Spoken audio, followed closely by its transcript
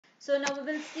So now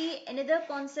we will see another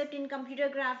concept in computer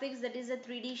graphics, that is a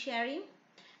 3D sharing.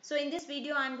 So in this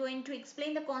video I'm going to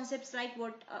explain the concepts like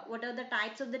what are the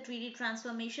types of the 3D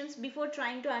transformations. Before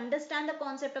trying to understand the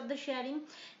concept of the sharing,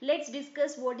 let's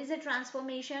discuss what is a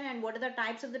transformation and what are the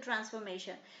types of the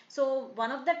transformation. So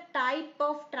one of the type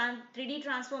of 3D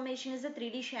transformation is the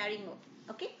 3D sharing.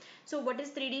 Okay, so what is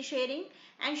 3D sharing?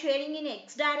 And sharing in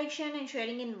X direction, and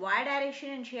sharing in Y direction,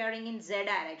 and sharing in Z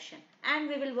direction, and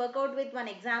we will work out with one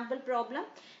example problem.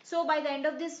 So by the end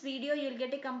of this video you'll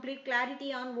get a complete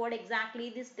clarity on what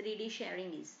exactly this 3D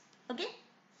sharing is. Okay,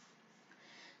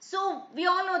 so we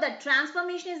all know that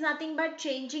transformation is nothing but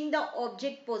changing the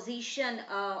object position,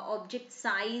 object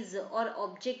size, or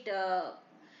object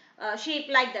shape,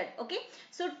 like that. Okay,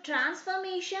 so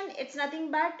transformation, it's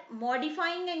nothing but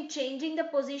modifying and changing the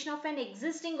position of an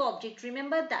existing object.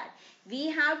 Remember that we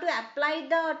have to apply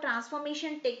the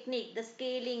transformation technique, the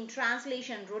scaling,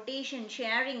 translation, rotation,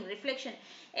 sharing, reflection,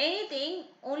 anything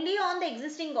only on the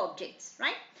existing objects,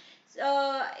 right?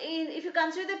 If you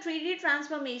consider the 3D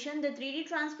transformation, the 3D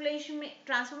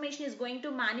transformation is going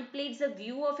to manipulate the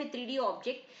view of a 3D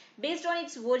object based on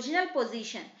its original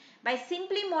position by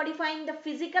simply modifying the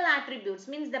physical attributes,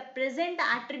 means the present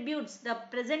attributes, the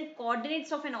present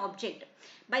coordinates of an object,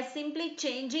 by simply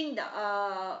changing the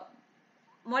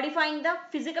modifying the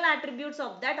physical attributes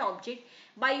of that object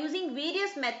by using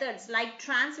various methods like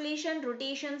translation,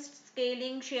 rotation,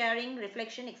 scaling, sharing,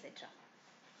 reflection, etc.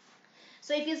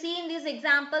 So if you see in this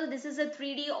example, this is a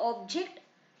 3D object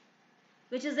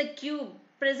which is a cube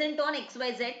present on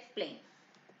XYZ plane.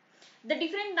 The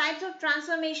different types of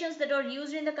transformations that are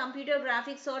used in the computer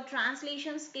graphics are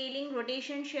translation, scaling,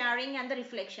 rotation, sharing, and the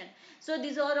reflection. So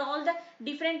these are all the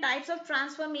different types of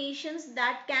transformations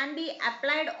that can be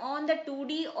applied on the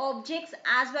 2D objects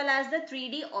as well as the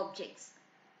 3D objects.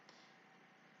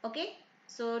 Okay,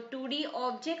 so 2D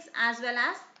objects as well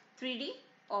as 3D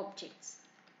objects.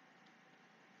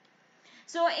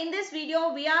 So in this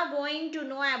video, we are going to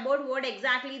know about what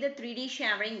exactly the 3D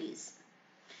sharing is.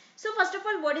 So first of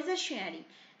all, what is a sharing?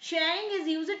 Sharing is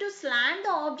used to slant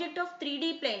the object of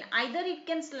 3D plane. Either it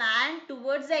can slant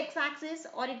towards the x-axis,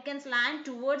 or it can slant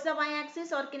towards the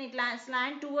y-axis, or can it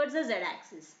slant towards the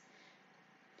z-axis.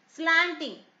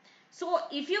 Slanting. So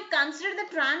if you consider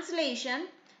the translation,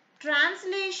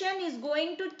 translation is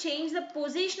going to change the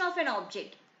position of an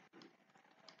object.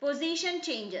 Position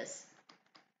changes.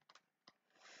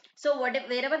 So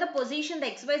wherever the position, the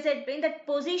XYZ plane, that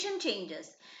position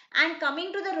changes. And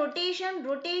coming to the rotation,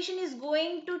 rotation is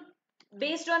going to,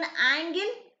 based on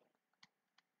angle,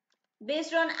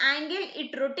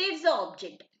 it rotates the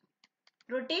object.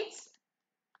 Rotates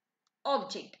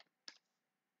object.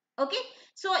 Okay.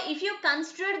 So if you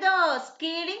consider the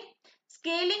scaling,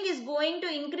 scaling is going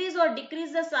to increase or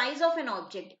decrease the size of an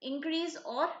object. Increase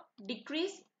or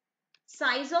decrease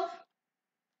size of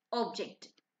object.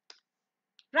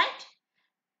 Right?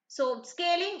 So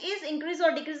scaling is increase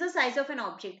or decrease the size of an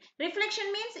object. Reflection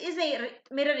means is a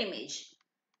mirror image.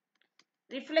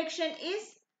 Reflection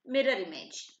is mirror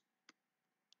image.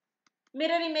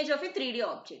 Mirror image of a 3D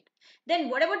object. Then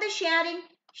what about the sharing?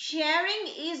 Sharing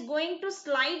is going to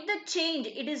slide the change.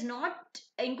 It is not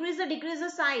increase or decrease the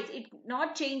size. It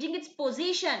not changing its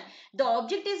position. The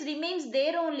object is remains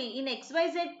there only. In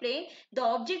XYZ plane, the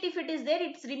object, if it is there,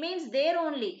 it remains there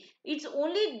only. It's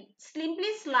only simply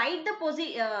slide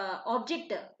the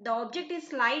object. The object is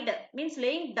slide, means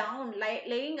laying down,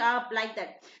 laying up, like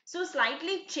that. So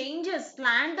slightly changes,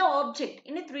 slant the object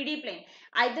in a 3D plane,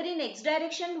 either in X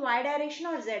direction, Y direction,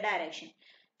 or Z direction.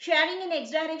 Sharing in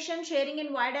X direction, sharing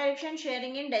in Y direction,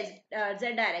 sharing in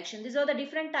Z direction. These are the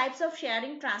different types of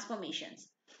sharing transformations.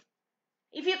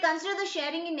 If you consider the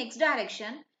sharing in X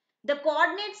direction, the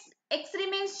coordinates X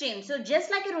remains same. So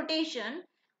just like a rotation,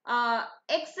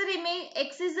 X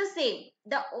is the same.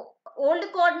 The old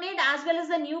coordinate as well as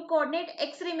the new coordinate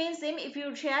X remains same if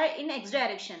you share in X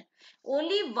direction.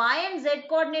 Only Y and Z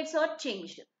coordinates are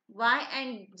changed. Y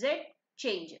and Z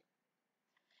change.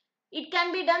 It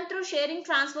can be done through sharing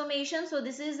transformation. So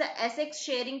this is the Sx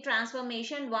sharing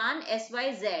transformation 1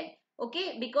 SYZ.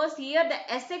 Okay, because here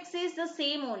the Sx is the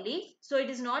same only. So it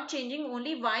is not changing,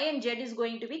 only Y and Z is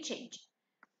going to be changed.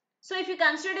 So if you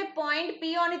consider a point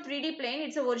P on a 3D plane,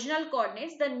 its original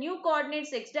coordinates, the new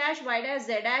coordinates X dash, Y dash,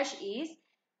 Z dash is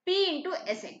P into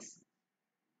Sx.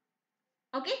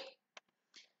 Okay.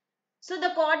 So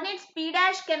the coordinates P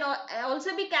dash can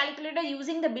also be calculated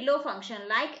using the below function,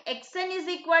 like xn is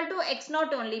equal to x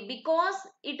naught only, because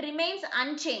it remains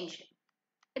unchanged.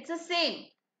 It's the same.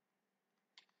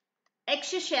 X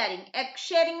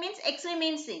sharing means x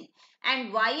remains same,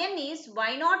 and yn is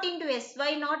y naught into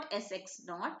sy naught sx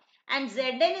naught, and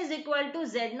Zn is equal to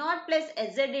Z0 plus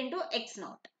Sz into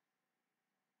X0.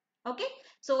 Okay,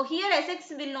 so here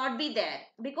Sx will not be there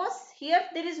because here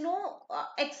there is no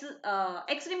x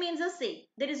remains the same.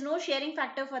 There is no sharing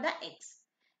factor for the x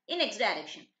in x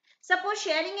direction. Suppose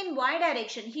sharing in y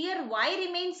direction, here y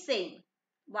remains same.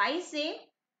 Y is same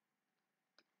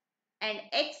and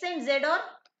x and z are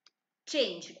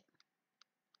changed.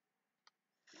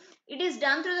 It is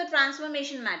done through the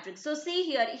transformation matrix. So see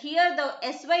here the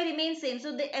sy remains same.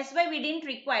 So the sy we didn't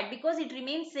require because it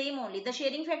remains same only. The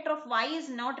sharing factor of y is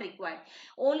not required.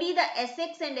 Only the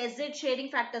sx and sz sharing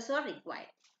factors are required.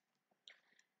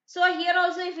 So here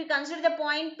also if we consider the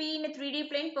point P in a 3D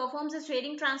plane performs a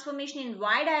shading transformation in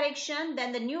y direction,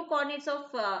 then the new coordinates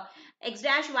of x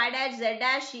dash, y dash, z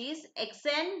dash is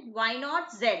xn, y0,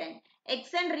 zn.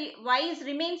 Xn y is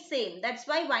remains same, that's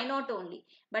why y0 only.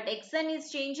 But xn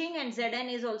is changing and zn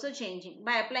is also changing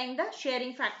by applying the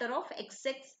sharing factor of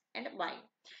xx and y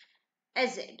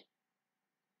as z.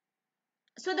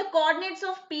 So the coordinates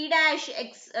of P dash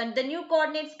x, the new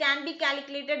coordinates can be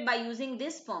calculated by using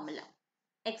this formula.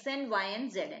 Xn, Yn,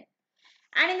 Zn.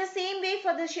 And in the same way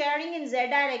for the sharing in Z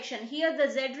direction, here the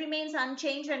Z remains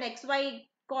unchanged and XY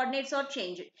coordinates are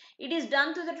changed. It is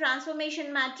done through the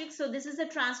transformation matrix. So this is a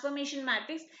transformation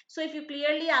matrix. So if you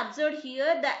clearly observe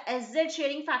here, the SZ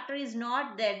sharing factor is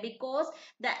not there because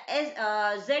the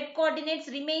Z coordinates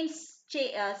remains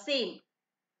same.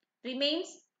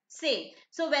 Remains same.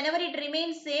 So whenever it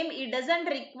remains same, it doesn't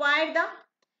require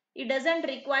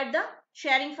the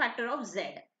sharing factor of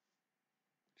Z.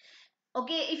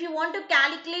 Okay, if you want to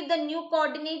calculate the new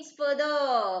coordinates for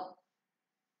the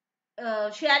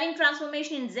sharing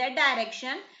transformation in Z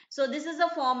direction, so this is a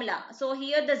formula. So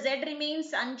here the Z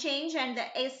remains unchanged and the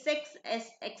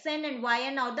Xn and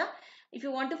Yn are the, if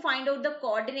you want to find out the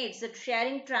coordinates, the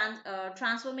sharing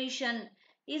transformation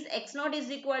is X0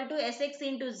 is equal to Sx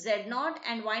into Z0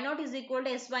 and Y0 is equal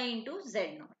to Sy into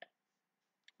Z0.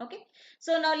 Okay,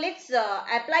 so now let's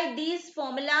apply these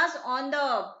formulas on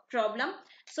the problem.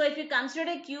 So if you consider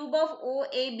a cube of O,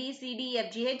 A, B, C, D,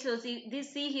 F, G, H, so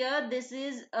see here, this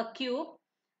is a cube,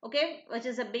 okay, which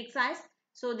is a big size.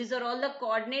 So these are all the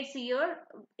coordinates here.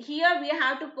 Here we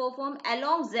have to perform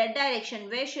along Z direction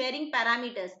where sharing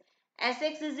parameters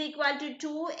Sx is equal to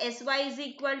 2, Sy is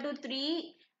equal to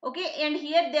 3, okay, and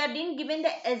here they are being given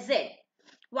the Sz.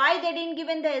 Why they didn't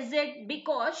given the Z?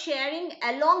 Because sharing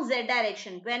along Z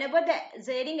direction. Whenever the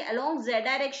sharing along Z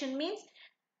direction means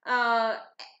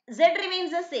Z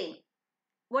remains the same.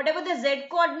 Whatever the Z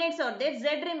coordinates are there, Z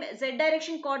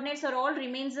direction coordinates are all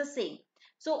remains the same.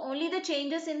 So only the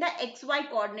changes in the XY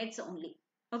coordinates only.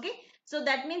 Okay. So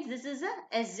that means this is a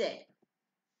SZ.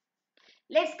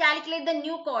 Let's calculate the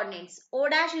new coordinates. O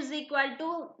dash is equal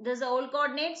to this old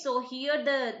coordinate. So here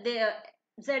the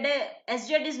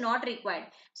SZ is not required.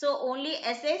 So only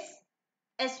SS,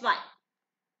 SY.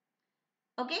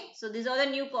 Okay. So these are the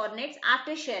new coordinates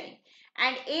after sharing.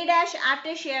 And A dash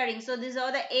after sharing. So these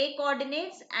are the A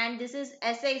coordinates and this is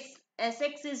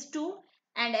SX is 2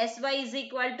 and SY is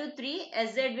equal to 3.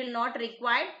 SZ will not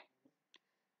required.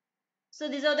 So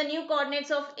these are the new coordinates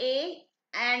of A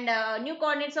and new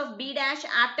coordinates of B dash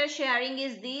after sharing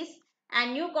is these,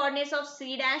 and new coordinates of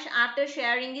C dash after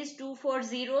sharing is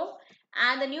 240,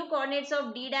 and the new coordinates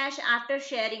of D dash after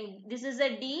sharing, this is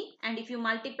a D, and if you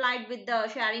multiply it with the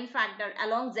sharing factor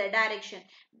along Z direction,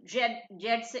 Z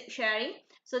sharing,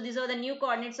 so these are the new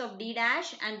coordinates of D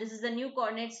dash and this is the new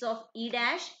coordinates of E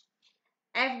dash.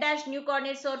 F dash new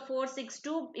coordinates are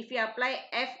 462. If you apply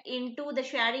F into the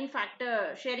sharing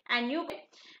factor, and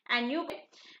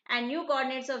new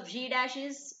coordinates of G dash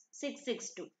is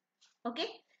 662. Okay.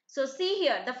 So see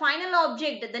here, the final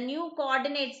object, the new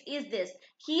coordinates is this.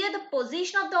 Here the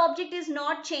position of the object is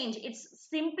not changed. It's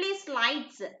simply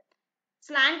slides,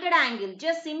 slanted angle,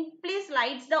 just simply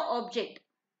slides the object.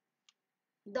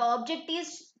 The object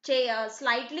is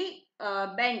slightly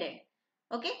bended.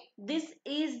 Okay. This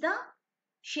is the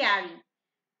sharing.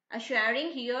 A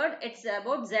sharing here, it's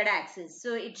about Z axis.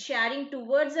 So it's sharing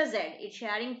towards the Z. It's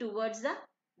sharing towards the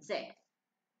Z.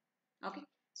 Okay.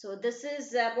 So this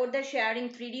is about the sharing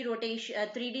 3D rotation,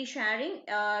 3D sharing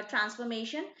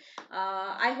transformation.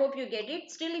 I hope you get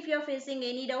it. Still, if you are facing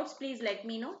any doubts, please let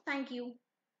me know. Thank you.